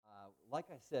like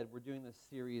I said, we're doing this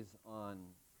series on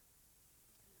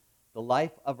the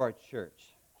life of our church.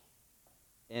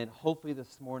 And hopefully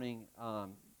this morning,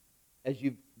 as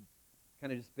you've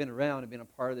kind of just been around and been a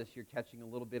part of this, you're catching a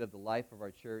little bit of the life of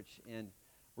our church. And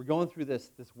we're going through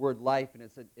this word life, and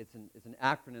it's an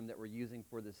acronym that we're using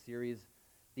for this series.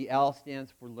 The L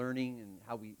stands for learning, and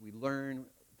how we learn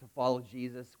to follow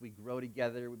Jesus. We grow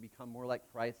together. We become more like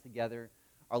Christ together.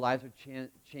 Our lives are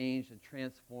changed and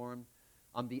transformed.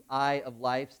 The I of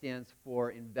life stands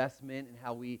for investment, and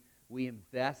how we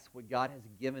invest what God has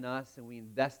given us, and we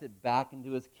invest it back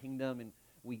into His kingdom, and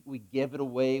we give it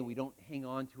away. We don't hang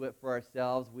on to it for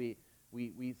ourselves. We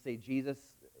say, Jesus,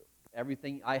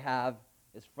 everything I have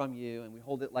is from you, and we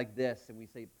hold it like this, and we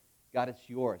say, God, it's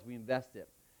yours. We invest it.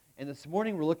 And this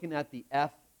morning we're looking at the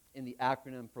F in the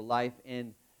acronym for life,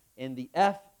 and the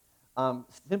F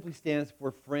simply stands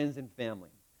for friends and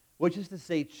family, which is to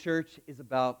say church is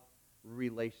about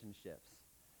relationships.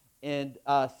 And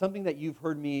something that you've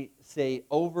heard me say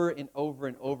over and over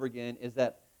and over again is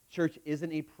that church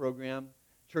isn't a program,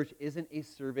 church isn't a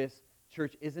service,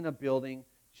 church isn't a building,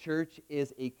 church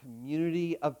is a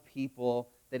community of people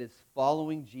that is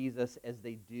following Jesus as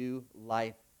they do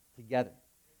life together.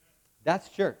 That's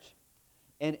church.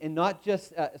 And not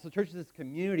just, so church is this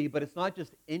community, but it's not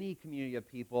just any community of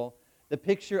people. The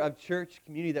picture of church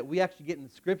community that we actually get in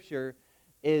Scripture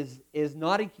is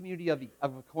not a community of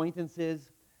acquaintances.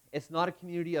 It's not a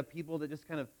community of people that just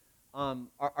kind of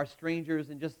are strangers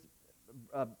and just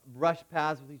brush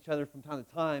paths with each other from time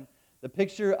to time. The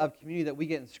picture of community that we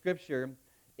get in Scripture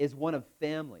is one of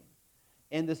family.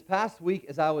 And this past week,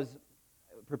 as I was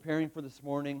preparing for this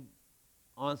morning,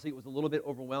 honestly, it was a little bit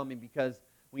overwhelming because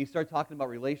when you start talking about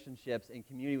relationships and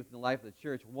community within the life of the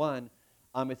church, one,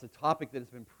 it's a topic that has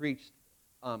been preached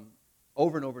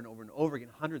over and over and over and over again,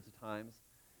 hundreds of times.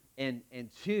 And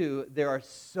two, there are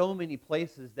so many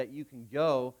places that you can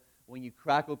go when you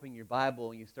crack open your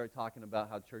Bible and you start talking about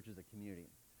how church is a community.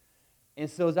 And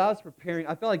so as I was preparing,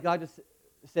 I felt like God just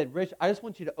said, Rich, I just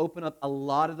want you to open up a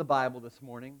lot of the Bible this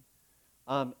morning.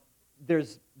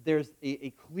 There's a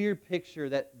clear picture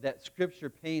that Scripture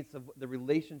paints of the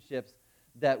relationships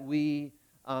that we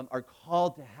are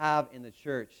called to have in the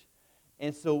church.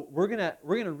 And so we're gonna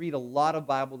read a lot of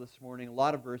Bible this morning, a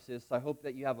lot of verses. So I hope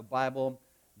that you have a Bible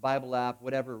app,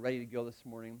 whatever, ready to go this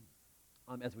morning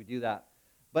as we do that.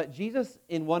 But Jesus,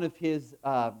 in one of his,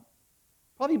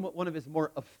 probably one of his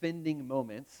more offending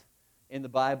moments in the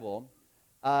Bible,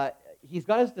 he's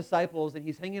got his disciples and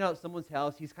he's hanging out at someone's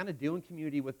house. He's kind of doing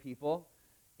community with people.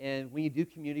 And when you do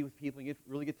community with people, you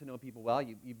really get to know people well.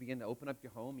 You begin to open up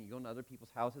your home and you go into other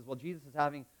people's houses. Well, Jesus is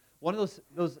having one of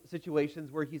those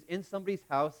situations where he's in somebody's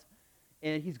house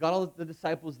and he's got all the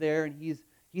disciples there and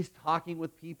he's talking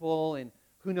with people, and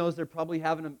who knows, they're probably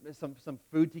having some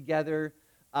food together.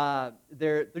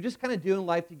 They're just kind of doing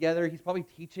life together. He's probably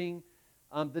teaching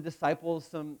the disciples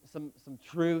some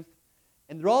truth.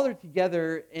 And they're all there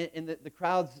together, and the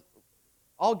crowd's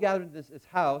all gathered in this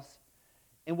house.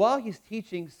 And while he's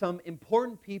teaching, some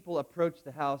important people approach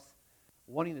the house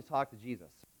wanting to talk to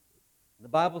Jesus. The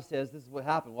Bible says this is what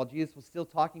happened. While Jesus was still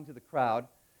talking to the crowd,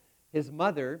 his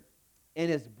mother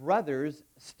and his brothers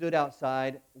stood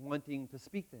outside wanting to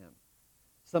speak to him.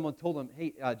 Someone told him,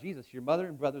 hey, Jesus, your mother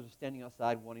and brothers are standing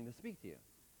outside wanting to speak to you.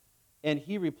 And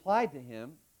he replied to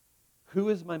him, who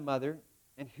is my mother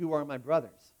and who are my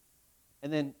brothers?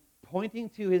 And then pointing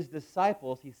to his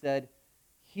disciples, he said,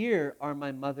 here are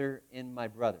my mother and my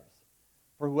brothers.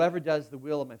 For whoever does the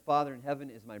will of my Father in heaven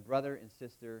is my brother and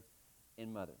sister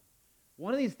and mother.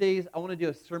 One of these days, I want to do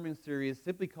a sermon series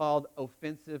simply called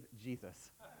Offensive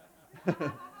Jesus.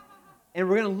 And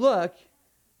we're going to look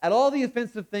at all the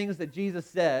offensive things that Jesus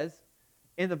says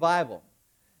in the Bible.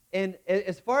 And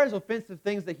as far as offensive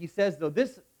things that he says, though,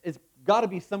 this has got to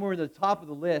be somewhere in the top of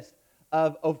the list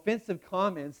of offensive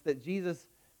comments that Jesus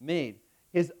made.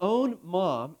 His own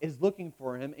mom is looking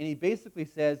for him, and he basically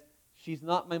says, she's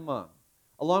not my mom.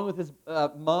 Along with his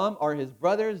mom are his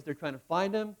brothers. They're trying to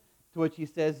find him, to which he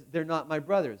says, they're not my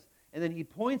brothers. And then he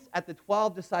points at the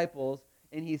 12 disciples,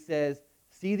 and he says,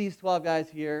 see these 12 guys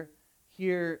here?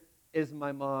 Here is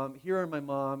my mom. Here are my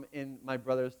mom and my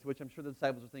brothers, to which I'm sure the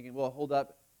disciples are thinking, well, hold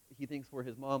up. He thinks we're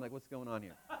his mom. Like, what's going on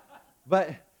here?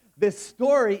 But this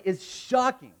story is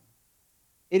shocking.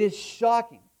 It is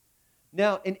shocking.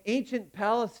 Now, in ancient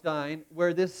Palestine,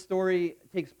 where this story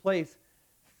takes place,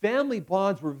 family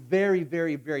bonds were very,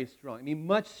 very, very strong. I mean,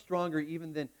 much stronger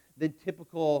even than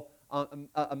typical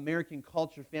American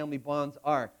culture family bonds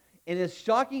are. And as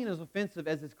shocking and as offensive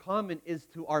as this comment is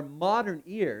to our modern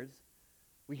ears,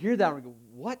 we hear that and we go,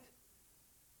 what?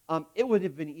 it would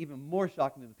have been even more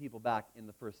shocking to the people back in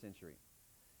the first century.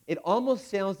 It almost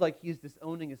sounds like he's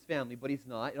disowning his family, but he's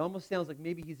not. It almost sounds like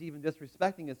maybe he's even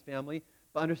disrespecting his family,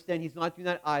 but understand he's not doing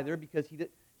that either, because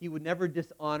he would never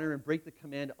dishonor and break the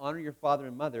command, honor your father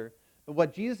and mother. But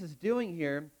what Jesus is doing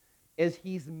here is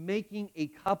he's making a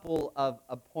couple of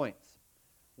points.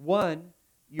 One,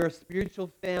 your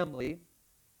spiritual family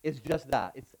is just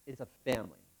that. It's a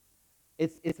family.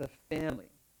 It's a family.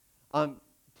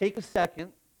 Take a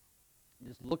second.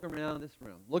 Just look around this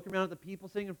room. Look around at the people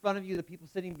sitting in front of you, the people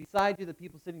sitting beside you, the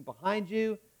people sitting behind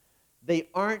you. They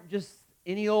aren't just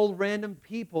any old random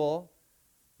people.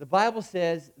 The Bible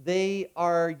says they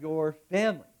are your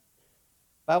family.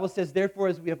 The Bible says, therefore,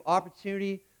 as we have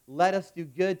opportunity, let us do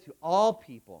good to all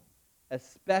people,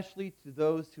 especially to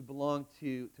those who belong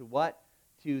to what?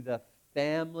 To the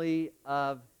family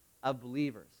of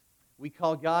believers. We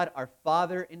call God our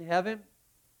Father in heaven.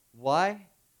 Why?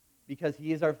 Because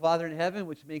he is our Father in heaven,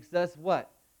 which makes us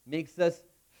what? Makes us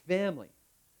family.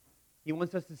 He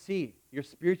wants us to see your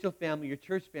spiritual family, your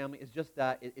church family is just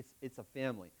that. It's a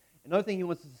family. Another thing he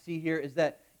wants us to see here is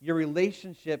that your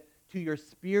relationship to your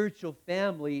spiritual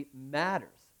family matters.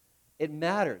 It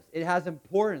matters. It has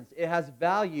importance. It has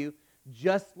value,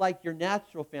 just like your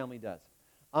natural family does.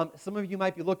 Some of you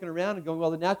might be looking around and going,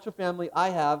 well, the natural family I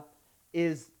have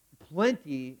is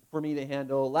plenty for me to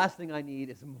handle. Last thing I need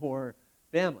is more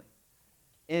family.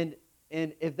 And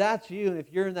if that's you, and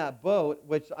if you're in that boat,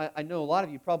 which I know a lot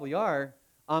of you probably are,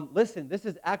 listen, this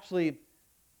is actually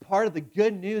part of the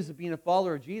good news of being a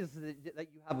follower of Jesus, is that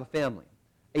you have a family,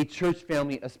 a church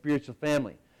family, a spiritual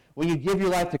family. When you give your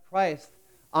life to Christ,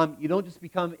 you don't just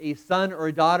become a son or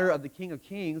a daughter of the King of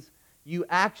Kings. You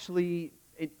actually,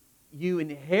 you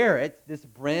inherit this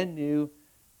brand new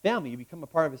family. You become a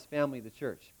part of his family, the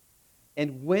church.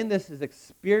 And when this is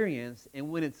experienced and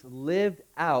when it's lived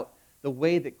out the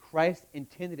way that Christ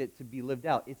intended it to be lived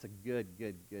out, it's a good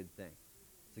thing.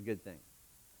 It's a good thing.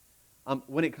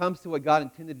 When it comes to what God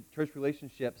intended church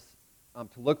relationships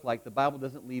to look like, the Bible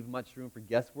doesn't leave much room for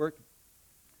guesswork.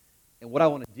 And what I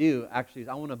want to do, actually, is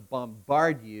I want to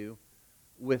bombard you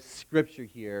with Scripture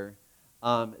here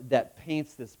that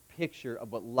paints this picture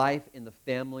of what life in the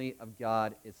family of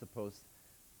God is supposed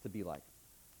to be like.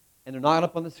 And they're not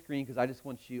up on the screen because I just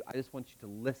want you to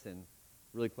listen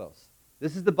really close.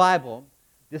 This is the Bible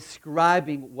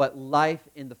describing what life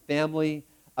in the family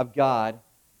of God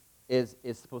is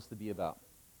supposed to be about.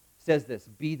 It says this: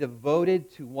 be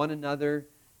devoted to one another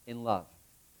in love.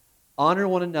 Honor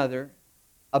one another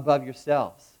above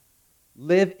yourselves.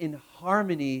 Live in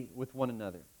harmony with one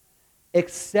another.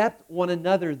 Accept one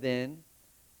another then,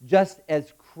 just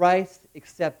as Christ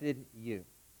accepted you.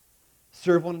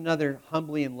 Serve one another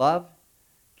humbly in love.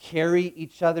 Carry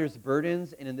each other's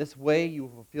burdens, and in this way you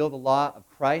will fulfill the law of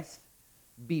Christ.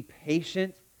 Be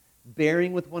patient,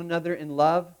 bearing with one another in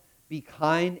love. Be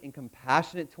kind and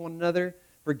compassionate to one another,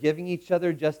 forgiving each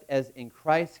other just as in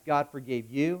Christ God forgave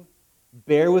you.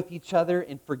 Bear with each other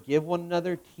and forgive one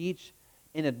another. Teach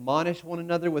and admonish one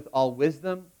another with all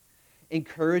wisdom.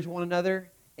 Encourage one another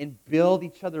and build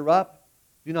each other up.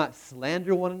 Do not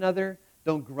slander one another.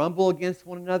 Don't grumble against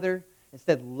one another.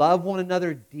 Instead, love one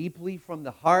another deeply from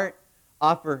the heart.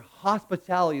 Offer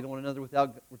hospitality to one another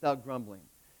without grumbling.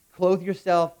 Clothe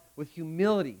yourself with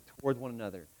humility toward one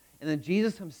another. And then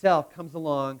Jesus himself comes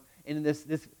along, and in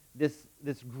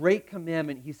this great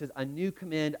commandment, he says, a new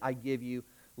command I give you,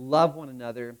 love one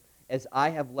another. As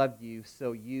I have loved you,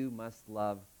 so you must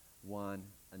love one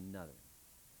another.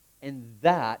 And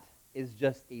that is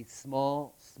just a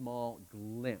small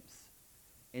glimpse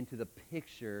into the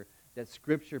picture that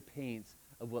Scripture paints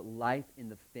of what life in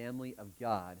the family of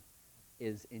God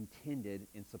is intended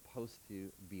and supposed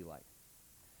to be like.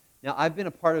 Now, I've been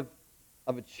a part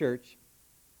of a church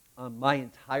my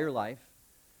entire life.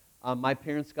 My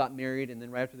parents got married, and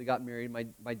then right after they got married,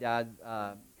 my dad,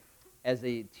 as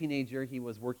a teenager, he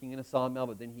was working in a sawmill,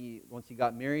 but then once he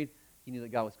got married, he knew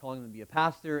that God was calling him to be a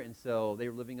pastor, and so they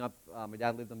were living up, my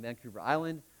dad lived on Vancouver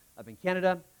Island up in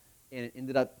Canada, and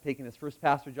ended up taking his first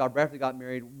pastor job right after they got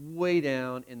married way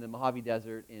down in the Mojave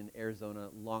Desert in Arizona.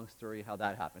 Long story how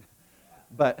that happened.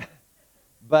 But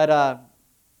I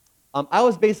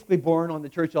was basically born on the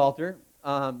church altar,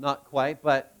 not quite,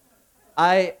 but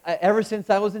I ever since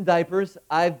I was in diapers,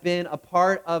 I've been a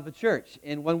part of a church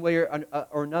in one way or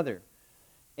another.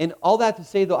 And all that to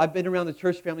say, though, I've been around the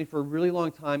church family for a really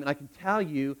long time, and I can tell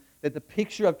you that the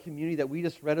picture of community that we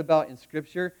just read about in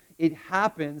Scripture, it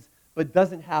happens, but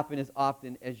doesn't happen as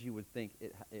often as you would think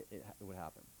it would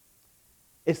happen.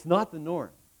 It's not the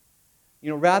norm.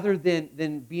 Rather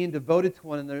than being devoted to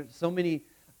one another, so many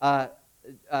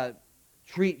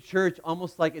treat church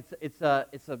almost like it's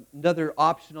another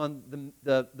option on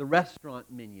the restaurant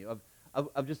menu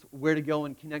of just where to go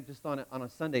and connect just on a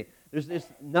Sunday. There's just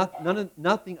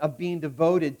nothing of being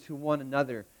devoted to one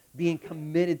another, being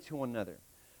committed to one another,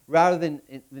 rather than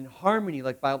in harmony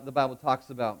like the Bible talks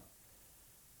about.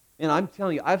 And I'm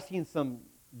telling you, I've seen some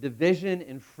division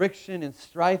and friction and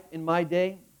strife in my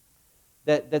day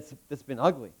that's been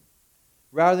ugly.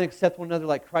 Rather than accept one another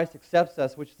like Christ accepts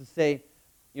us, which is to say,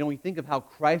 when we think of how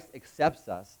Christ accepts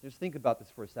us, just think about this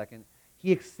for a second.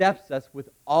 He accepts us with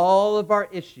all of our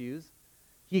issues.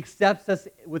 He accepts us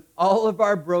with all of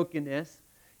our brokenness.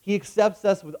 He accepts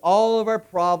us with all of our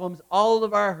problems, all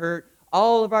of our hurt,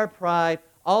 all of our pride,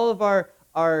 all of our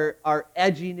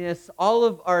edginess, all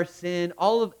of our sin,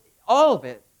 all of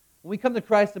it. When we come to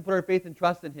Christ and put our faith and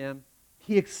trust in Him,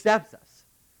 He accepts us.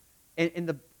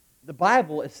 And the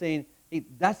Bible is saying, hey,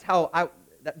 that's how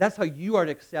you are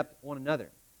to accept one another.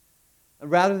 And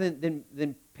rather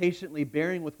than patiently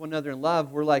bearing with one another in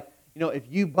love, we're like, if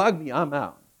you bug me, I'm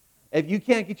out. If you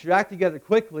can't get your act together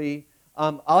quickly,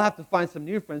 I'll have to find some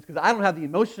new friends because I don't have the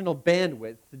emotional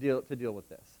bandwidth to deal with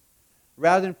this.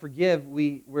 Rather than forgive,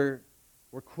 we're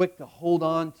quick to hold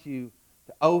on to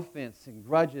offense and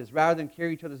grudges. Rather than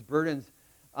carry each other's burdens,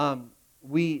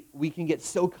 we can get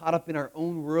so caught up in our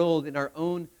own world, in our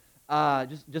own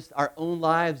just our own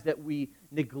lives, that we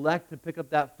neglect to pick up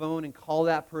that phone and call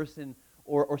that person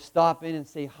or stop in and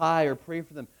say hi or pray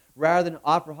for them. Rather than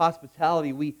offer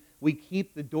hospitality, we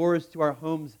keep the doors to our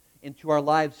homes and to our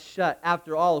lives shut.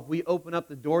 After all, if we open up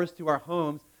the doors to our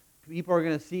homes, people are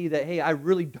going to see that, hey, I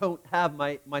really don't have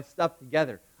my stuff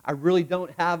together. I really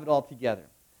don't have it all together.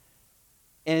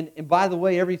 And by the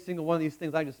way, every single one of these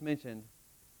things I just mentioned,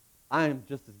 I am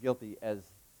just as guilty as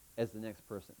the next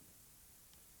person.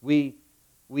 We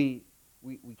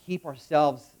keep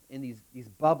ourselves in these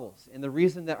bubbles. And the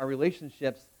reason that our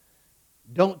relationships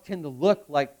don't tend to look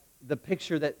like the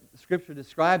picture that Scripture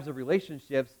describes of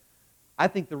relationships, I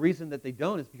think the reason that they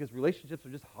don't is because relationships are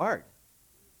just hard.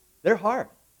 They're hard.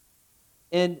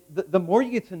 And the more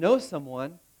you get to know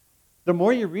someone, the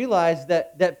more you realize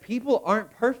that people aren't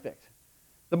perfect.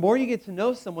 The more you get to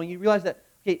know someone, you realize that,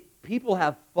 okay, people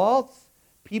have faults.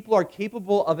 People are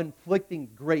capable of inflicting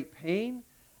great pain.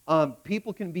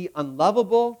 People can be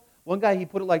unlovable. One guy, he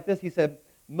put it like this. He said,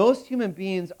 most human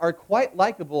beings are quite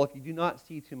likable if you do not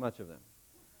see too much of them.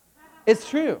 It's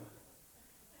true.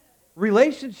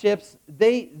 Relationships,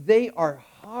 they are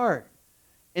hard.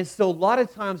 And so a lot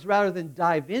of times, rather than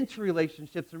dive into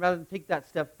relationships and rather than take that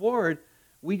step forward,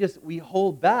 we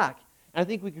hold back. And I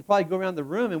think we could probably go around the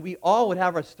room and we all would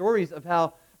have our stories of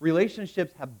how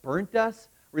relationships have burnt us,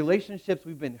 relationships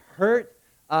we've been hurt,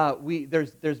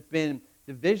 there's been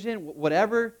division,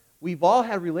 whatever. We've all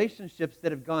had relationships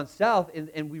that have gone south,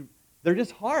 and they're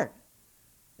just hard.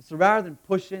 So rather than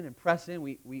push in and press in,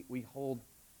 we hold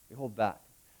back.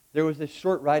 There was this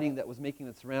short writing that was making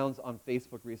its rounds on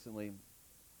Facebook recently,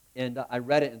 and I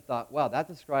read it and thought, wow, that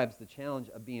describes the challenge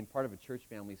of being part of a church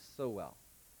family so well.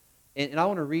 And I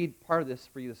want to read part of this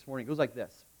for you this morning. It goes like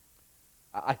this.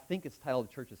 I think it's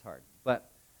titled Church is Hard,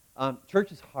 but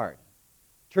church is hard.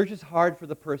 Church is hard for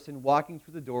the person walking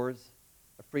through the doors,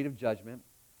 afraid of judgment.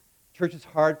 Church is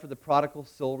hard for the prodigal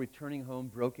soul returning home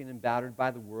broken and battered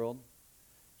by the world.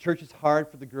 Church is hard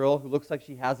for the girl who looks like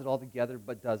she has it all together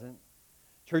but doesn't.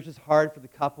 Church is hard for the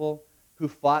couple who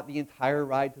fought the entire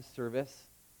ride to service.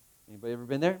 Anybody ever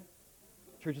been there?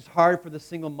 Church is hard for the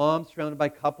single mom surrounded by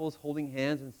couples holding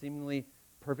hands and seemingly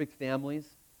perfect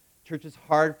families. Church is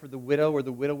hard for the widow or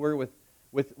the widower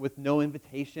with no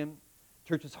invitation.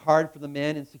 Church is hard for the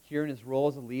man insecure in his role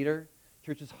as a leader.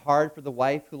 Church is hard for the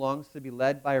wife who longs to be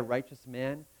led by a righteous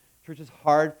man. Church is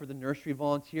hard for the nursery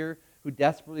volunteer who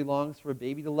desperately longs for a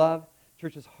baby to love.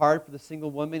 Church is hard for the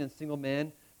single woman and single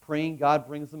man praying God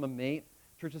brings them a mate.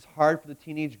 Church is hard for the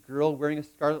teenage girl wearing a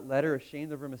scarlet letter,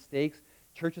 ashamed of her mistakes.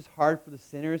 Church is hard for the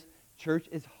sinners. Church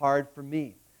is hard for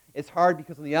me. It's hard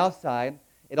because on the outside,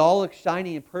 it all looks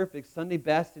shiny and perfect, Sunday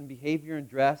best in behavior and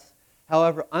dress.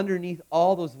 However, underneath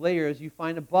all those layers, you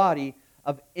find a body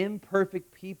of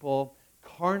imperfect people,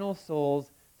 carnal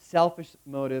souls, selfish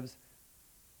motives.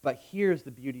 But here's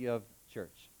the beauty of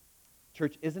church.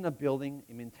 Church isn't a building,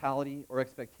 a mentality, or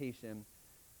expectation.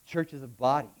 Church is a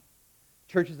body.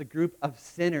 Church is a group of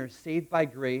sinners saved by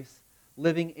grace,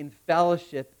 living in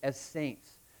fellowship as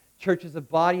saints. Church is a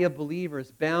body of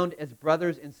believers bound as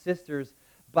brothers and sisters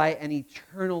by an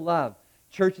eternal love.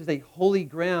 Church is a holy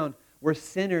ground where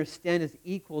sinners stand as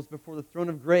equals before the throne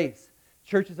of grace.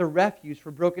 Church is a refuge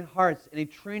for broken hearts and a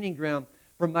training ground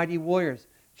for mighty warriors.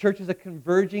 Church is a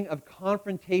converging of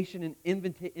confrontation and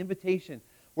invitation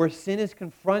where sin is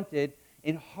confronted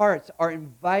and hearts are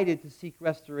invited to seek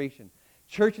restoration.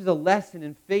 Church is a lesson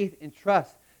in faith and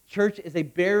trust. Church is a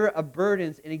bearer of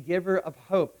burdens and a giver of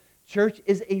hope. Church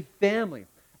is a family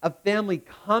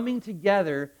coming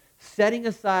together, setting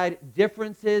aside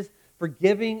differences,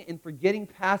 forgiving and forgetting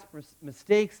past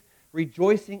mistakes,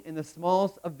 rejoicing in the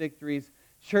smallest of victories.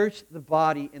 Church, the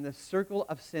body, in the circle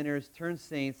of sinners turned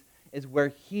saints, is where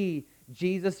He,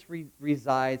 Jesus,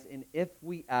 resides, and if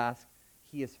we ask,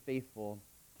 He is faithful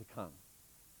to come.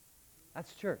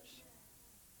 That's church.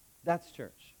 That's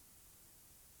church.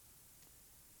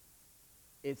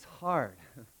 It's hard.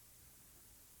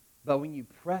 But when you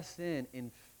press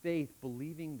in faith,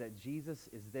 believing that Jesus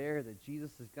is there, that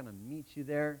Jesus is going to meet you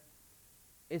there,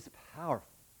 it's powerful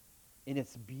and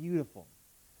it's beautiful.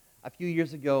 A few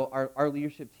years ago, our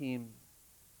leadership team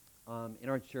in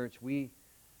our church, we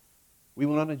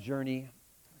went on a journey,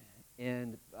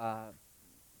 and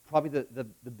probably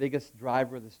the biggest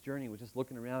driver of this journey was just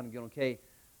looking around and going, okay,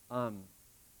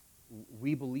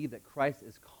 we believe that Christ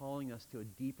is calling us to a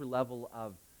deeper level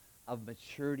of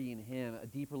maturity in Him, a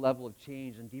deeper level of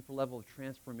change, and deeper level of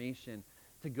transformation,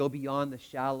 to go beyond the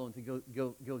shallow and to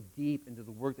go deep into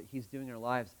the work that He's doing in our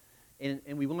lives. And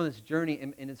we went on this journey,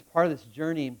 and as part of this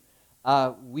journey,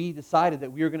 we decided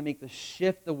that we were going to make the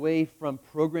shift away from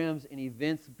programs and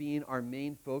events being our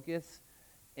main focus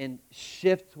and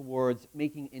shift towards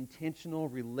making intentional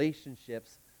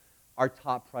relationships our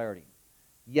top priority.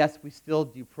 Yes, we still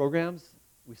do programs,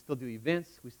 we still do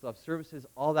events, we still have services,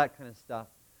 all that kind of stuff.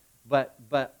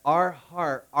 But our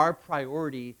heart, our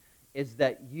priority is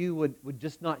that you would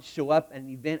just not show up at an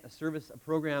event, a service, a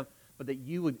program, but that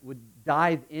you would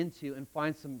dive into and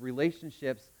find some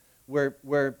relationships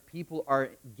where people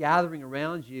are gathering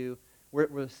around you, where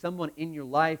there's someone in your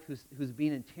life who's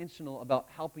being intentional about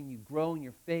helping you grow in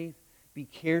your faith, be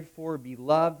cared for, be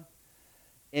loved.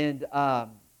 And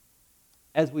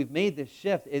as we've made this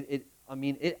shift, it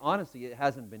honestly, it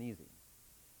hasn't been easy.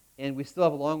 And we still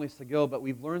have a long ways to go, but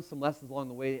we've learned some lessons along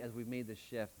the way as we've made this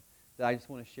shift that I just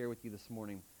want to share with you this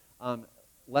morning.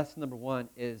 Lesson number one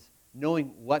is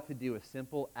knowing what to do is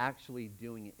simple. Actually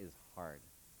doing it is hard.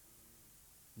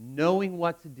 Knowing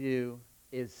what to do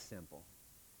is simple.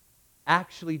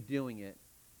 Actually doing it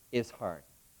is hard.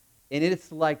 And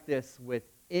it's like this with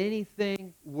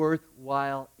anything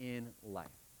worthwhile in life.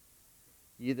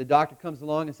 The doctor comes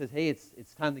along and says, hey,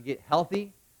 it's time to get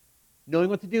healthy. Knowing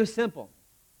what to do is simple.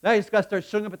 Now you just got to start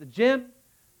showing up at the gym.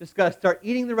 Just got to start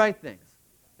eating the right things.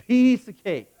 Piece of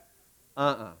cake.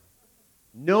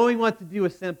 Knowing what to do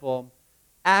is simple.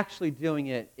 Actually doing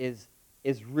it is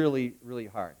really, really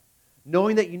hard.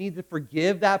 Knowing that you need to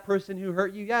forgive that person who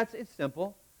hurt you, yeah, it's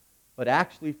simple. But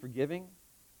actually forgiving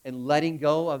and letting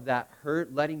go of that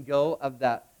hurt, letting go of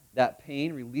that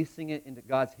pain, releasing it into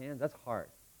God's hands, that's hard.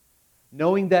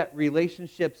 Knowing that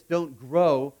relationships don't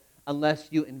grow unless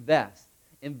you invest.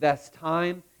 Invest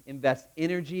time, invest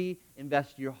energy,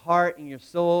 invest your heart and your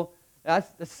soul.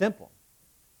 That's simple.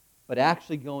 But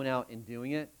actually going out and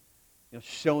doing it,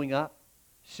 showing up,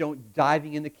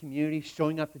 diving in the community,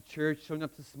 showing up to church, showing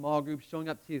up to small groups, showing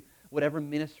up to whatever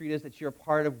ministry it is that you're a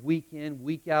part of week in,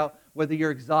 week out, whether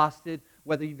you're exhausted,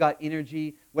 whether you've got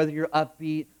energy, whether you're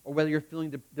upbeat, or whether you're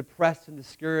feeling depressed and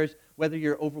discouraged, whether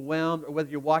you're overwhelmed, or whether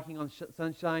you're walking on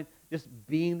sunshine, just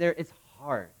being there, it's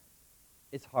hard.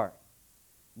 It's hard.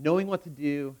 Knowing what to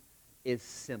do is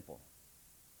simple.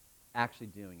 Actually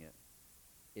doing it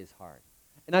is hard.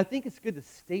 And I think it's good to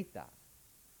state that.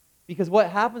 Because what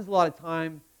happens a lot of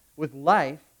time with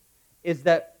life is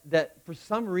that for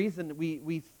some reason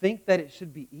we think that it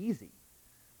should be easy.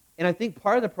 And I think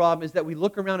part of the problem is that we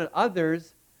look around at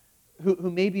others who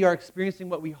maybe are experiencing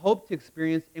what we hope to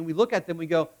experience, and we look at them and we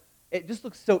go, it just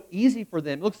looks so easy for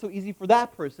them. It looks so easy for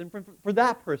that person, for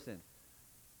that person.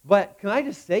 But can I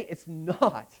just say, it's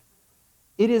not.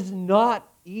 It is not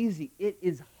easy. It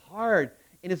is hard.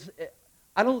 And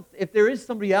if there is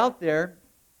somebody out there,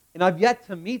 and I've yet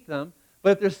to meet them,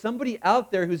 but if there's somebody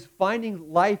out there who's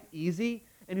finding life easy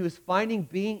and who's finding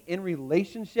being in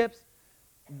relationships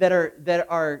that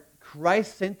are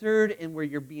Christ-centered and where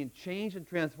you're being changed and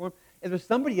transformed, if there's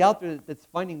somebody out there that's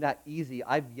finding that easy,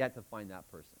 I've yet to find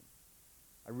that person.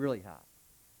 I really have.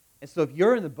 And so if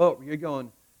you're in the boat where you're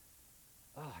going,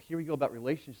 oh, here we go about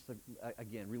relationships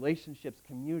again, relationships,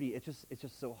 community, it's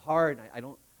just so hard, and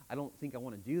I don't think I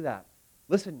want to do that.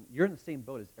 Listen, you're in the same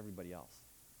boat as everybody else.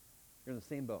 You're in the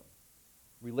same boat.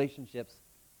 Relationships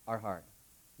are hard.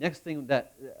 Next thing,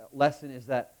 lesson is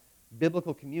that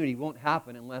biblical community won't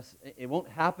happen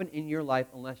in your life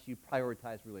unless you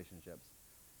prioritize relationships.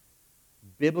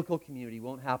 Biblical community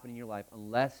won't happen in your life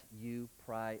unless you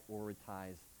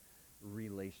prioritize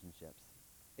relationships.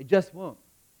 It just won't.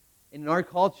 And in our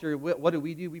culture, what do? We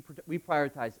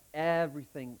prioritize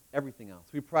everything else.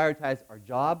 We prioritize our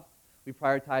job. We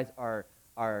prioritize our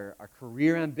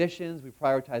career ambitions. We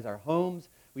prioritize our homes.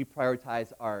 We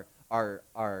prioritize our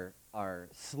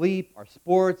sleep, our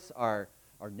sports, our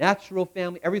natural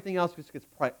family. Everything else just gets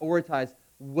prioritized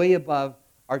way above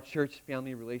our church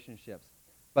family relationships.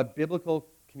 But biblical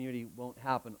community won't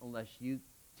happen unless you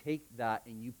take that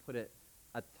and you put it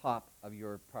at top of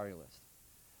your priority list.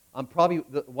 Probably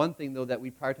the one thing, though, that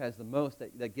we prioritize the most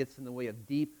that gets in the way of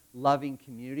deep, loving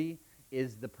community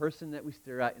is the person that we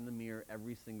stare at in the mirror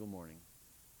every single morning.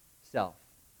 Self.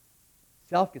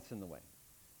 Self gets in the way.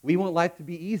 We want life to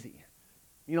be easy.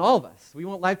 All of us. We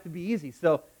want life to be easy.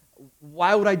 So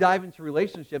why would I dive into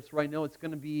relationships where I know it's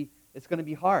going to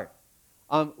be hard?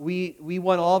 We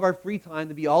want all of our free time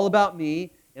to be all about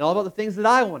me and all about the things that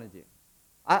I want to do.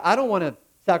 I don't want to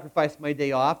sacrifice my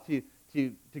day off to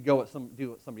go do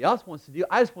what somebody else wants to do.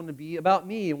 I just want to be about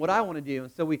me and what I want to do.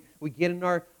 And so we get in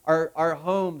our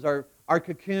homes, our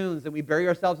cocoons, and we bury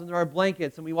ourselves under our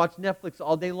blankets, and we watch Netflix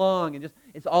all day long, and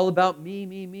it's all about me,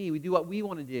 me, me. We do what we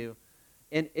want to do.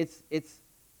 And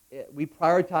we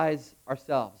prioritize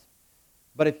ourselves.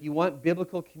 But if you want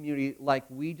biblical community like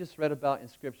we just read about in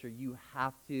Scripture, you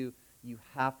have to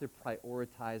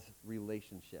prioritize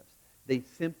relationships. They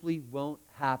simply won't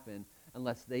happen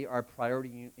unless they are a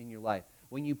priority in your life.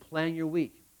 When you plan your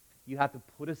week, you have to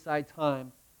put aside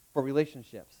time for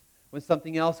relationships. When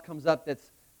something else comes up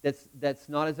that's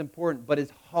not as important but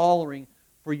is hollering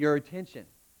for your attention,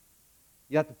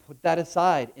 you have to put that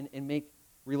aside and make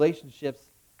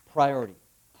relationships priority.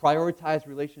 Prioritize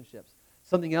relationships.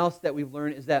 Something else that we've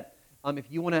learned is that if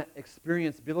you want to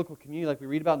experience biblical community like we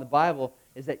read about in the Bible,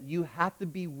 is that you have to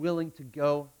be willing to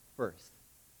go first.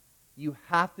 You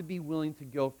have to be willing to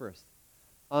go first.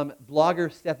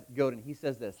 Blogger Seth Godin, he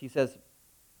says this. He says,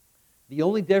 the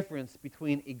only difference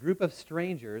between a group of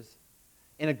strangers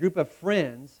and a group of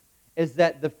friends is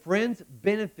that the friends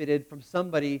benefited from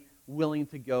somebody willing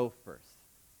to go first.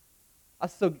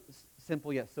 That's so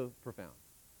simple yet so profound.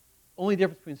 Only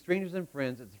difference between strangers and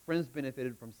friends is the friends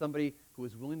benefited from somebody who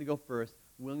was willing to go first,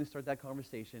 willing to start that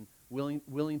conversation, willing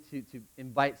to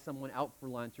invite someone out for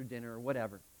lunch or dinner or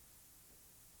whatever.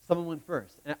 Someone went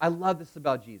first. And I love this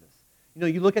about Jesus.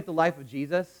 You look at the life of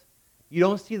Jesus, you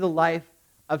don't see the life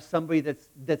of somebody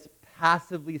that's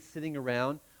passively sitting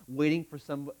around waiting for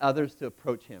some others to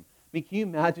approach him. I mean, can you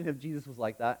imagine if Jesus was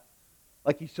like that?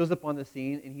 Like he shows up on the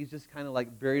scene and he's just kind of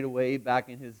like buried away back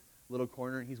in his little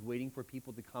corner and he's waiting for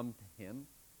people to come to him.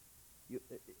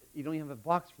 You don't even have a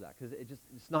box for that because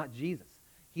it's not Jesus.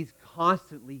 He's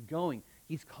constantly going.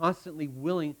 He's constantly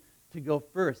willing to go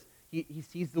first. He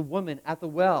sees the woman at the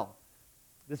well.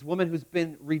 This woman who's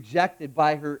been rejected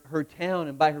by her town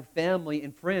and by her family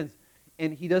and friends.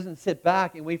 And he doesn't sit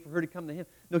back and wait for her to come to him.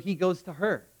 No, he goes to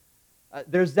her.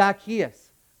 There's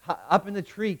Zacchaeus up in the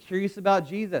tree, curious about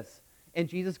Jesus. And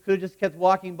Jesus could have just kept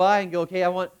walking by and go, okay,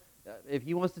 if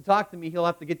he wants to talk to me, he'll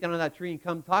have to get down on that tree and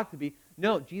come talk to me.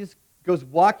 No, Jesus goes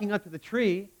walking up to the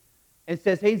tree and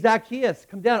says, hey, Zacchaeus,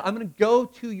 come down. I'm going to go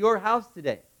to your house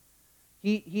today.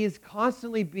 He is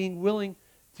constantly being willing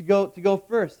to go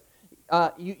first.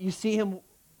 You see him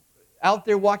out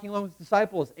there walking along with his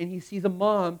disciples, and he sees a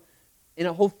mom in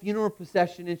a whole funeral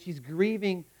procession, and she's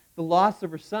grieving the loss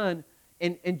of her son,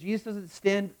 and Jesus doesn't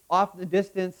stand off in the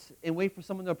distance and wait for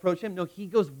someone to approach him. No, he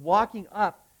goes walking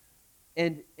up,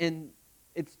 and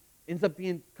it ends up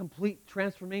being complete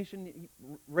transformation. He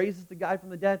raises the guy from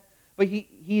the dead, but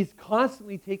he's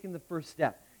constantly taking the first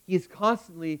step. He is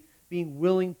constantly being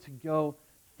willing to go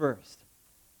first.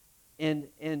 And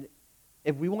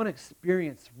if we want to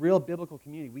experience real biblical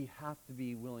community, we have to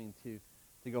be willing to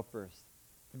go first.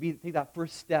 To take that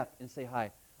first step and say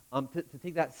hi. To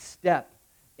take that step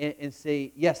and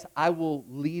say, yes, I will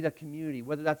lead a community,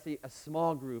 whether that's a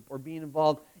small group or being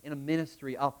involved in a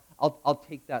ministry, I'll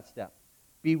take that step.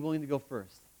 Be willing to go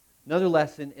first. Another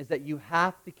lesson is that you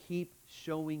have to keep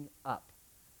showing up.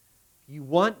 If you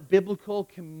want biblical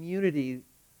community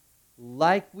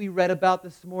like we read about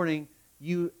this morning,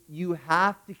 you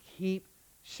have to keep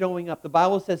showing up. The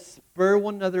Bible says, spur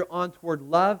one another on toward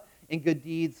love and good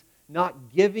deeds,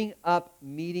 not giving up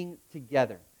meeting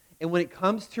together. And when it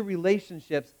comes to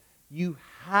relationships, you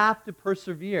have to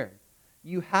persevere.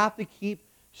 You have to keep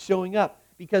showing up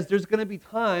because there's going to be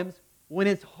times when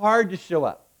it's hard to show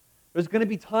up. There's going to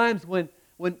be times when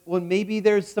maybe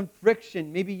there's some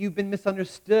friction. Maybe you've been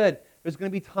misunderstood. There's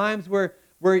going to be times where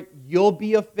you'll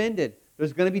be offended.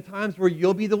 There's going to be times where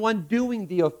you'll be the one doing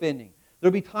the offending.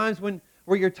 There'll be times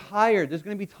where you're tired. There's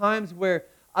going to be times where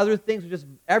other things are just,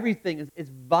 everything is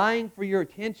vying for your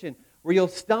attention, where you'll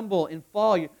stumble and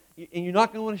fall, and you're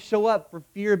not going to want to show up for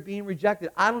fear of being rejected.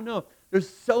 I don't know. There's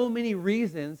so many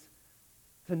reasons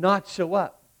to not show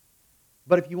up.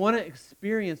 But if you want to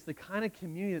experience the kind of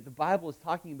community that the Bible is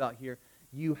talking about here,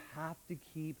 you have to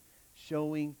keep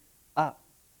showing up.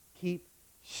 Keep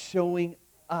showing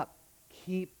up.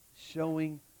 Keep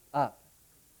showing up.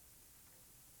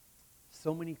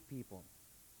 So many people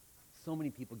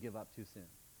give up too soon.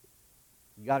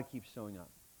 You got to keep showing up.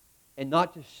 And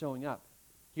not just showing up.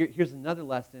 Here's another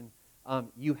lesson.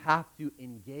 You have to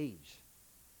engage.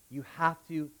 You have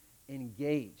to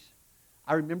engage.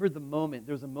 I remember there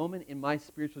was a moment in my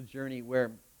spiritual journey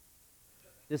where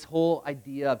this whole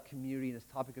idea of community, this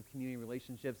topic of community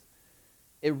relationships,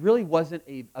 it really wasn't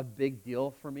a big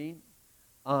deal for me.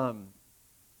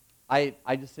 I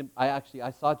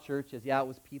saw church as, it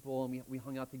was people, and we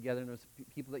hung out together, and there was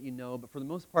people that you know, but for the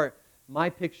most part, my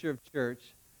picture of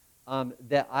church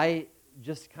that I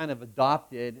just kind of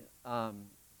adopted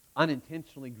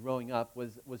unintentionally growing up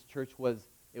was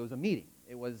a meeting.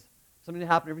 It was something that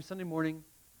happened every Sunday morning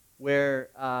where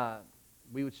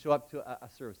we would show up to a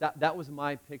service. That was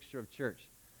my picture of church.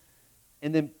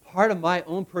 And then part of my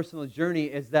own personal journey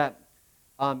is that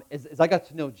as I got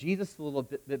to know Jesus a little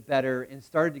bit better and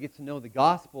started to get to know the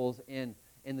Gospels and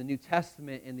the New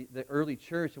Testament and the early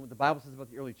church and what the Bible says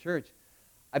about the early church,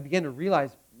 I began to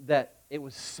realize that it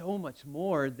was so much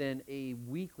more than a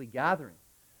weekly gathering.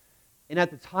 And at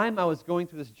the time I was going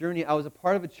through this journey, I was a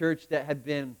part of a church that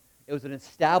it was an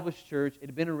established church. It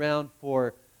had been around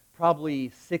for probably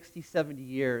 60, 70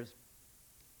 years.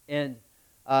 And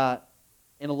a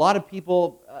lot of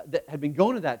people that had been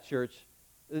going to that church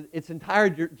its entire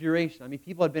duration. I mean,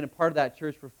 people had been a part of that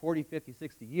church for 40, 50,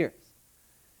 60 years.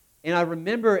 And I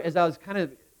remember as I was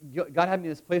God had me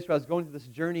in this place where I was going through this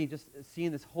journey, just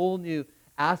seeing this whole new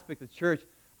aspect of church.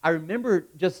 I remember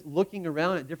just looking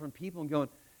around at different people and going,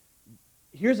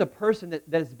 here's a person that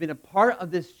has been a part of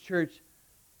this church.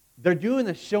 They're doing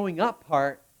the showing up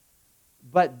part,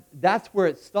 but that's where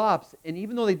it stops. And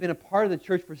even though they've been a part of the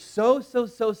church for so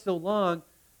long,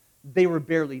 they were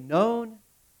barely known.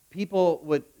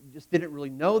 People just didn't really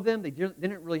know them. They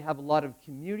didn't really have a lot of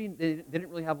community. They didn't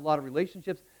really have a lot of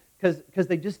relationships because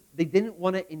they didn't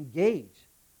want to engage.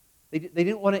 They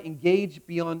didn't want to engage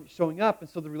beyond showing up, and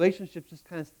so the relationships just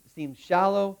kind of seemed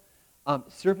shallow,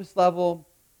 surface level,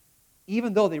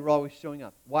 even though they were always showing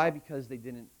up. Why? Because they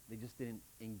just didn't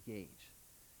engage.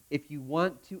 If you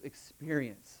want to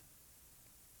experience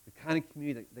the kind of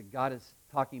community that God is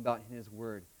talking about in His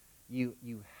Word, you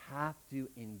have to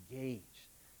engage.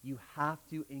 You have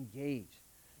to engage.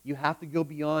 You have to go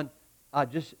beyond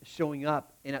just showing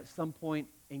up and at some point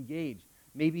engage.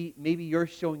 Maybe you're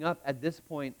showing up at this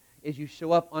point as you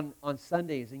show up on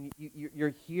Sundays and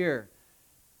you're here.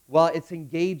 Well, it's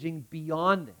engaging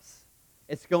beyond this.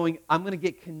 It's going, I'm going to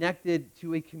get connected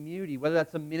to a community, whether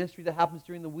that's a ministry that happens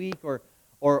during the week or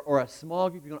a small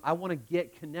group. You're going, I want to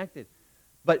get connected.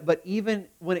 But even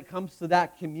when it comes to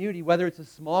that community, whether it's a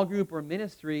small group or a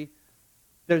ministry,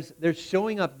 there's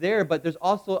showing up there, but there's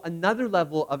also another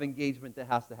level of engagement that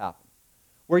has to happen.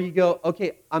 Where you go,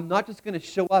 okay, I'm not just going to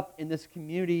show up in this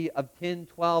community of 10,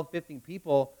 12, 15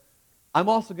 people. I'm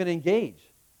also going to engage.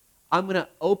 I'm going to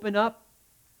open up.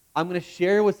 I'm going to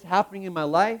share what's happening in my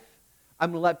life.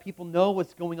 I'm going to let people know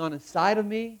what's going on inside of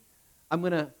me. I'm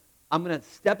going to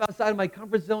step outside of my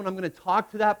comfort zone. I'm going to talk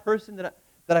to that person that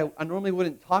I normally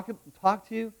wouldn't talk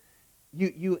to.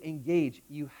 You engage.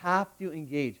 You have to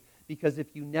engage. Because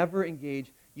if you never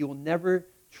engage, you will never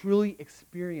truly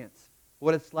experience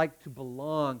what it's like to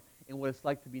belong and what it's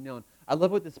like to be known. I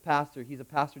love what this pastor, he's a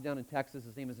pastor down in Texas,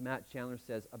 his name is Matt Chandler,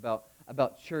 says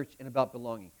about church and about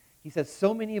belonging. He says,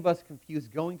 so many of us confuse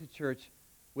going to church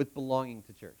with belonging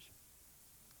to church.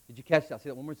 Did you catch that? I'll say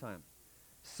that one more time.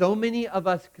 So many of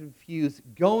us confuse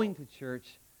going to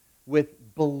church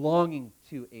with belonging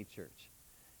to a church.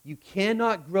 You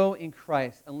cannot grow in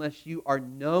Christ unless you are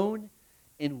known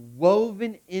and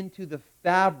woven into the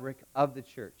fabric of the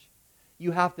church.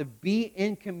 You have to be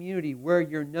in community where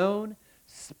you're known,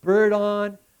 spurred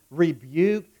on,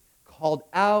 rebuked, called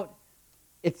out.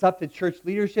 It's up to church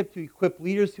leadership to equip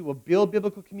leaders who will build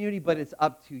biblical community, but it's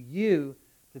up to you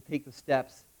to take the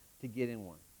steps to get in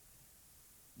one.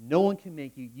 No one can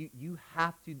make you. You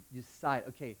have to decide,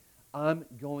 okay, I'm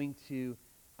going to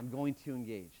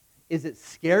engage. Is it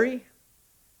scary?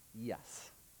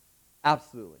 Yes,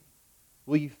 absolutely.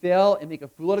 Will you fail and make a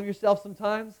fool out of yourself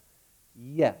sometimes?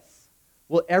 Yes.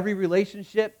 Will every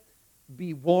relationship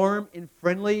be warm and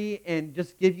friendly and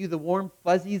just give you the warm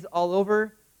fuzzies all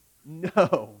over?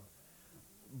 No.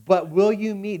 But will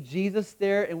you meet Jesus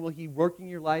there, and will He work in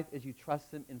your life as you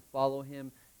trust Him and follow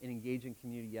Him? and engage in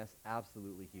community? Yes,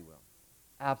 absolutely he will.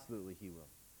 Absolutely he will.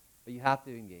 But you have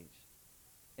to engage.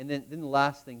 And then the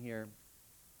last thing here,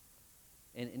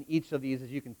 and in each of these,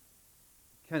 as you can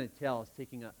kind of tell, is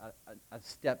taking a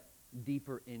step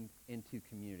deeper into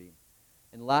community.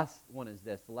 And the last one is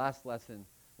this. The last lesson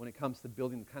when it comes to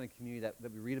building the kind of community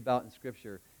that we read about in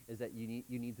Scripture is that you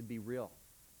need to be real.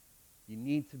 You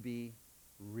need to be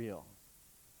real.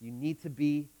 You need to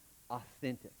be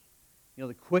authentic. You know,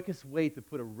 the quickest way to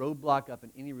put a roadblock up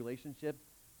in any relationship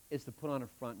is to put on a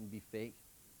front and be fake.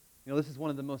 You know, this is one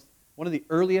of the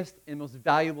earliest and most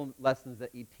valuable lessons that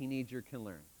a teenager can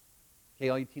learn. Okay,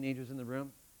 all you teenagers in the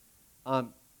room,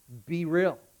 be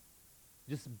real.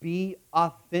 Just be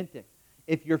authentic.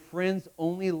 If your friends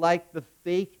only like the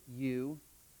fake you,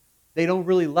 they don't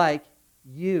really like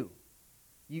you.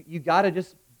 You got to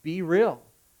just be real.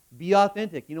 Be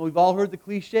authentic. You know, we've all heard the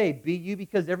cliche, be you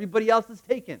because everybody else is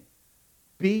taken.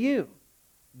 Be you.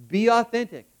 Be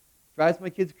authentic. Drives my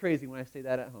kids crazy when I say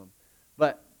that at home.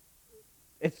 But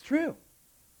it's true.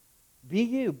 Be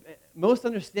you. Most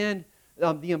understand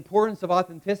the importance of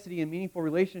authenticity in meaningful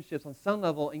relationships on some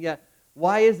level, and yet,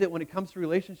 why is it when it comes to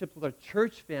relationships with our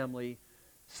church family,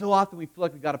 so often we feel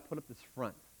like we've got to put up this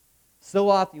front? So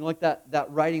often, you know, like that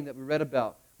writing that we read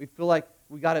about, we feel like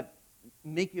we got to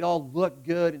make it all look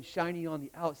good and shiny on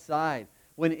the outside.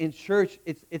 When in church,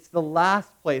 it's the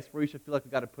last place where we should feel like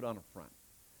we've got to put on a front.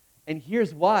 And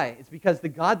here's why. It's because the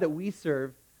God that we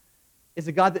serve is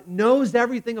a God that knows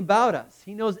everything about us.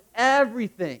 He knows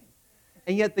everything.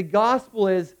 And yet the gospel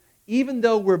is, even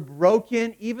though we're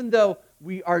broken, even though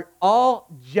we are all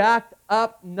jacked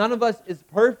up, none of us is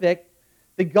perfect,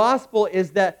 the gospel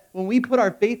is that when we put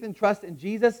our faith and trust in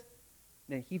Jesus,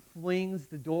 man, he flings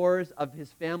the doors of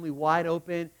his family wide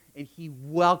open, and he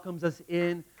welcomes us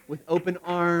in with open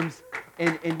arms,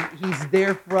 and he's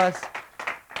there for us.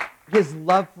 His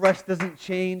love for us doesn't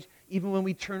change. Even when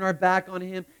we turn our back on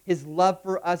him, his love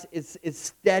for us is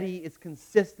steady, it's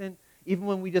consistent. Even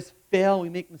when we just fail, we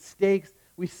make mistakes,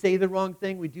 we say the wrong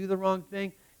thing, we do the wrong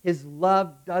thing, his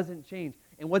love doesn't change.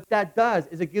 And what that does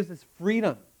is it gives us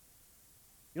freedom.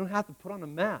 You don't have to put on a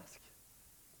mask.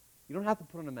 You don't have to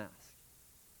put on a mask.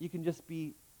 You can just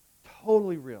be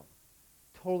totally real.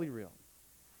 Totally real.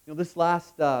 You know, this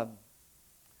last, I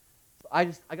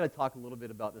got to talk a little bit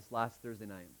about this last Thursday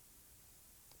night.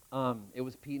 It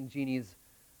was Pete and Jeannie's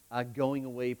going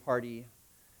away party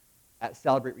at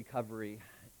Celebrate Recovery.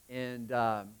 And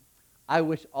I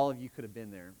wish all of you could have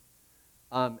been there.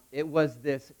 It was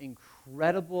this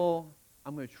incredible,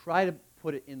 I'm going to try to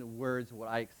put it into words what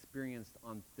I experienced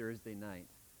on Thursday night.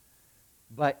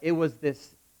 But it was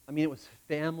this, it was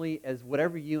family as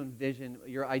whatever you envision,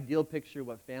 your ideal picture of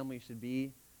what family should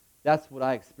be. That's what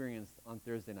I experienced on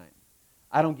Thursday night.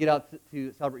 I don't get out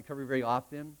to Celebrate Recovery very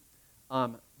often,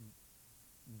 but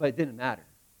it didn't matter.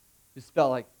 It just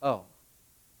felt like, oh,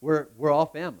 we're all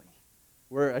family.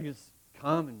 I just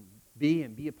come and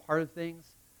be a part of things.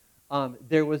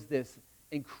 There was this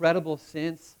incredible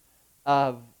sense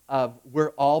of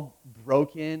we're all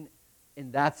broken,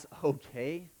 and that's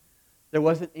okay. There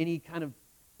wasn't any kind of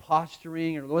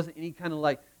posturing, or there wasn't any kind of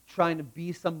like trying to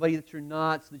be somebody that you're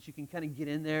not so that you can kind of get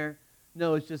in there.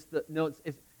 No, it's just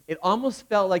it almost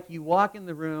felt like you walk in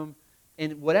the room,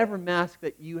 and whatever mask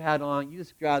that you had on, you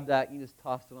just grabbed that and you just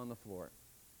tossed it on the floor.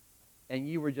 And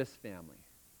you were just family.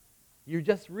 You're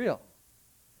just real.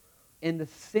 And the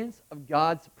sense of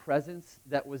God's presence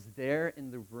that was there in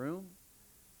the room,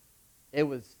 it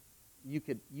was, you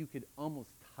could almost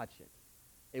touch it.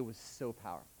 It was so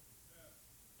powerful.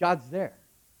 God's there.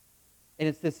 And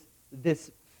it's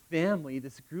this family,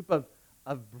 this group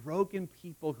of broken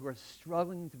people who are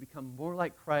struggling to become more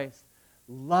like Christ,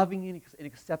 loving and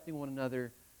accepting one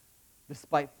another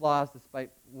despite flaws,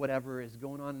 despite whatever is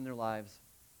going on in their lives.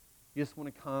 You just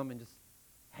want to come and just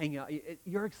hang out.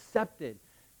 You're accepted.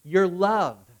 You're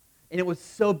loved. And it was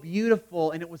so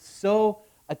beautiful, and it was so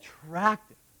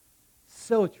attractive.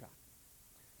 So attractive.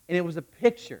 And it was a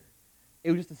picture.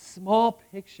 It was just a small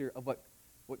picture of what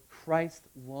Christ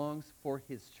longs for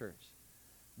his church.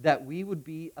 That we would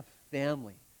be a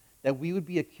family. That we would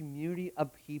be a community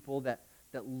of people that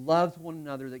loves one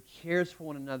another, that cares for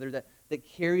one another, that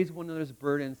carries one another's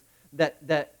burdens,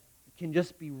 that can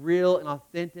just be real and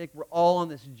authentic. We're all on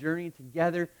this journey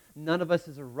together. None of us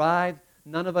has arrived.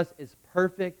 None of us is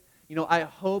perfect. You know, I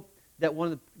hope that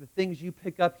one of the things you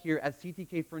pick up here at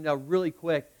CTK Ferndale really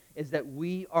quick is that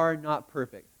we are not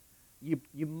perfect.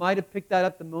 You might have picked that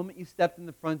up the moment you stepped in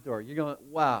the front door. You're going,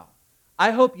 wow.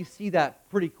 I hope you see that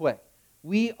pretty quick.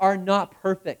 We are not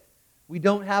perfect. We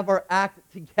don't have our act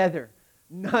together.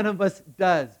 None of us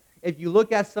does. If you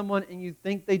look at someone and you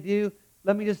think they do,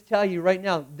 Let me just tell you right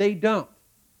now, they don't.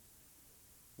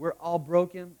 We're all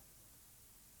broken.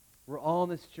 We're all on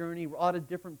this journey. We're all at a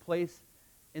different place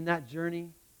in that journey.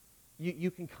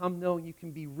 You can come, though, and you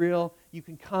can be real. You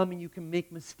can come and you can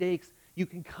make mistakes. You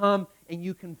can come and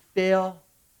you can fail.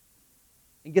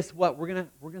 And guess what? We're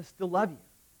gonna still love you.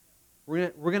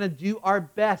 We're gonna do our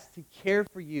best to care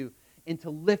for you and to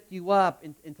lift you up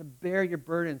and to bear your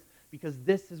burdens, because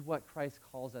this is what Christ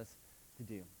calls us to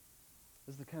do.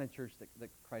 This is the kind of church that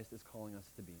Christ is calling us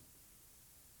to be.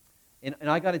 And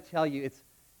I got to tell you,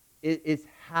 it's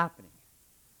happening.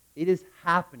 It is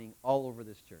happening all over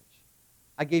this church.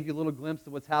 I gave you a little glimpse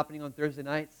of what's happening on Thursday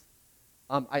nights.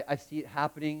 I see it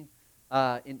happening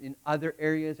in other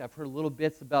areas. I've heard little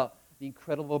bits about the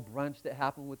incredible brunch that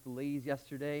happened with the ladies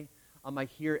yesterday. I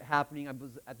hear it happening. I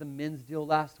was at the men's deal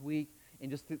last week, and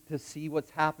just to see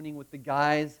what's happening with the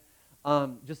guys,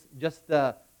 just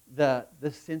the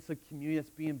sense of community that's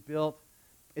being built.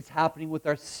 It's happening with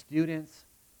our students.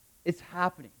 It's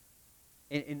happening.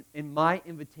 And my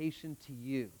invitation to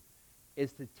you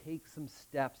is to take some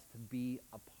steps to be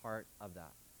a part of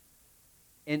that.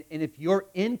 And if you're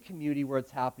in community where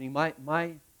it's happening,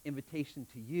 my invitation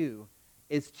to you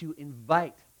is to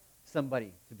invite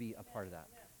somebody to be a part of that.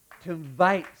 To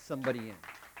invite somebody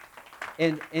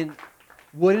in. And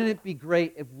wouldn't it be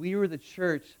great if we were the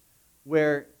church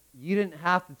where you didn't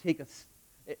have to take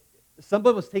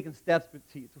somebody was taking steps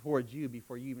towards you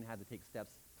before you even had to take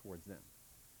steps towards them.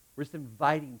 We're just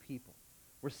inviting people.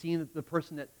 We're seeing the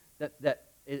person that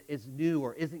is new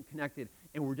or isn't connected,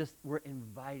 and we're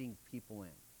inviting people in.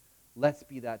 Let's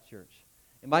be that church.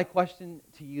 And my question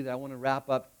to you that I want to wrap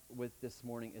up with this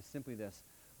morning is simply this.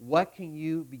 What can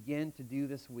you begin to do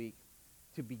this week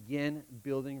to begin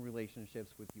building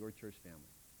relationships with your church family?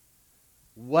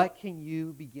 What can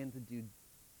you begin to do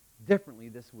differently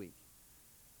this week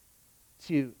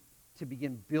to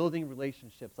begin building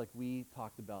relationships like we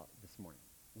talked about this morning?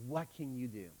 What can you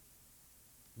do?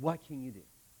 What can you do?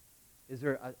 Is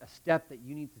there a step that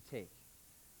you need to take?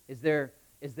 Is there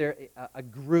a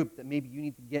group that maybe you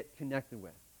need to get connected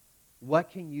with?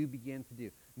 What can you begin to do?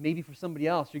 Maybe for somebody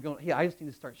else, you're going, hey, I just need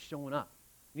to start showing up.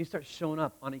 You need to start showing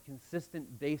up on a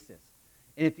consistent basis.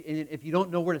 And if you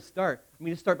don't know where to start, I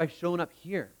mean, just start by showing up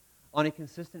here on a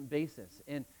consistent basis.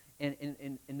 And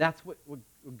that's what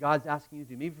God's asking you to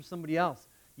do. Maybe for somebody else,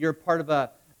 you're part of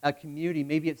a community.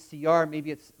 Maybe it's CR,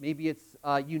 maybe it's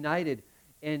United,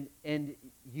 and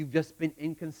you've just been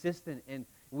inconsistent. And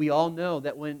we all know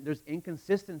that when there's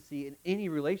inconsistency in any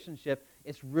relationship,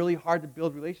 it's really hard to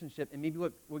build relationship. And maybe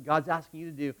what God's asking you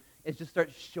to do is just start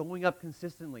showing up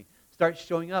consistently. Start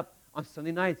showing up on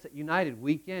Sunday nights at United,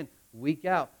 week in, week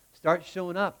out. Start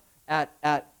showing up at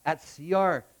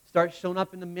CR. Start showing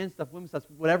up in the men's stuff, women's stuff,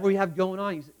 whatever we have going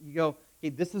on. You go, okay,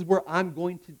 this is where I'm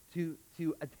going to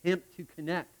attempt to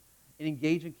connect and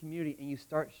engage in community, and you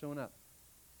start showing up.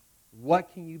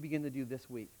 What can you begin to do this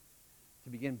week to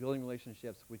begin building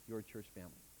relationships with your church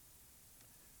family?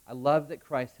 I love that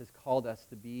Christ has called us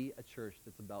to be a church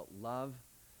that's about love,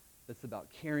 that's about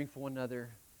caring for one another,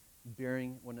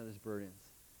 bearing one another's burdens.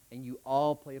 And you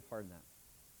all play a part in that.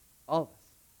 All of us.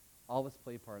 All of us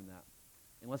play a part in that.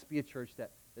 And let's be a church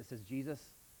that says, Jesus,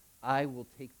 I will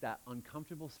take that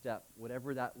uncomfortable step,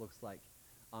 whatever that looks like,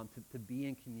 to be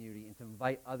in community and to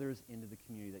invite others into the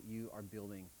community that you are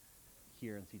building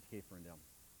here in CTK Ferndale.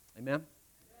 Amen?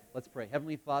 Let's pray.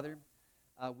 Heavenly Father,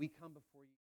 we come before you.